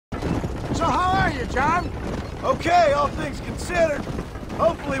John. Okay, all things considered.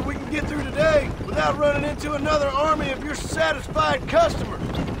 Hopefully we can get through today without running into another army of your satisfied customers.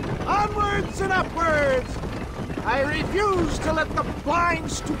 Onwards and upwards! I refuse to let the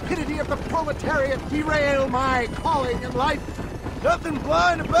blind stupidity of the proletariat derail my calling in life. Nothing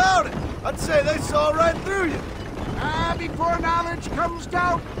blind about it. I'd say they saw right through you. Before knowledge comes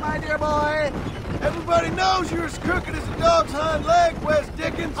doubt, my dear boy. Everybody knows you're as crooked as a dog's hind leg, Wes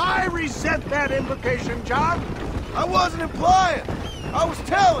Dickens. I resent that implication, John. I wasn't implying. I was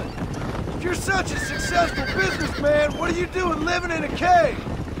telling. If you're such a successful businessman, what are you doing living in a cave?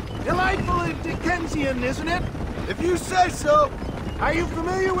 Delightfully dikensian, isn't it? If you say so. Are you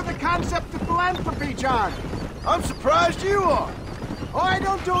familiar with the concept of philanthropy, John? I'm surprised you are. Oh, I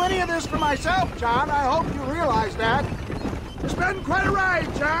don't do any of this for myself, John. I hope you realize that. It's been quite a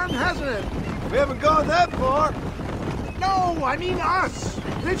ride, John, hasn't it? We haven't gone that far. No, I mean us.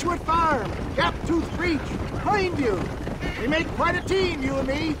 Ridgewood Farm, Gaptooth Breach, Plainview. We make quite a team, you and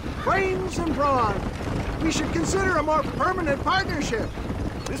me. Brains and brawn. We should consider a more permanent partnership.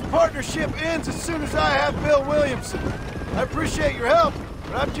 This partnership ends as soon as I have Bill Williamson. I appreciate your help,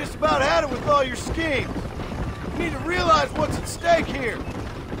 but I've just about had it with all your schemes. You need to realize what's at stake here.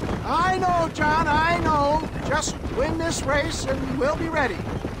 I know, John, I know. Just win this race and we'll be ready.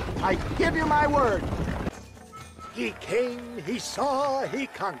 I give you my word. He came, he saw, he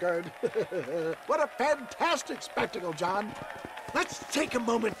conquered. What a fantastic spectacle, John. Let's take a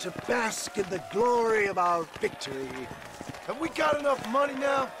moment to bask in the glory of our victory. Have we got enough money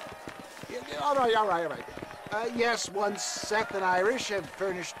now? All right. Yes, once Seth and Irish have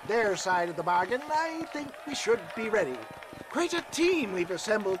furnished their side of the bargain, I think we should be ready. Quite a team we've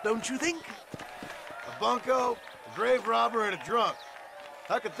assembled, don't you think? A bunco, a grave robber, and a drunk.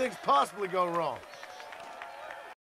 How could things possibly go wrong?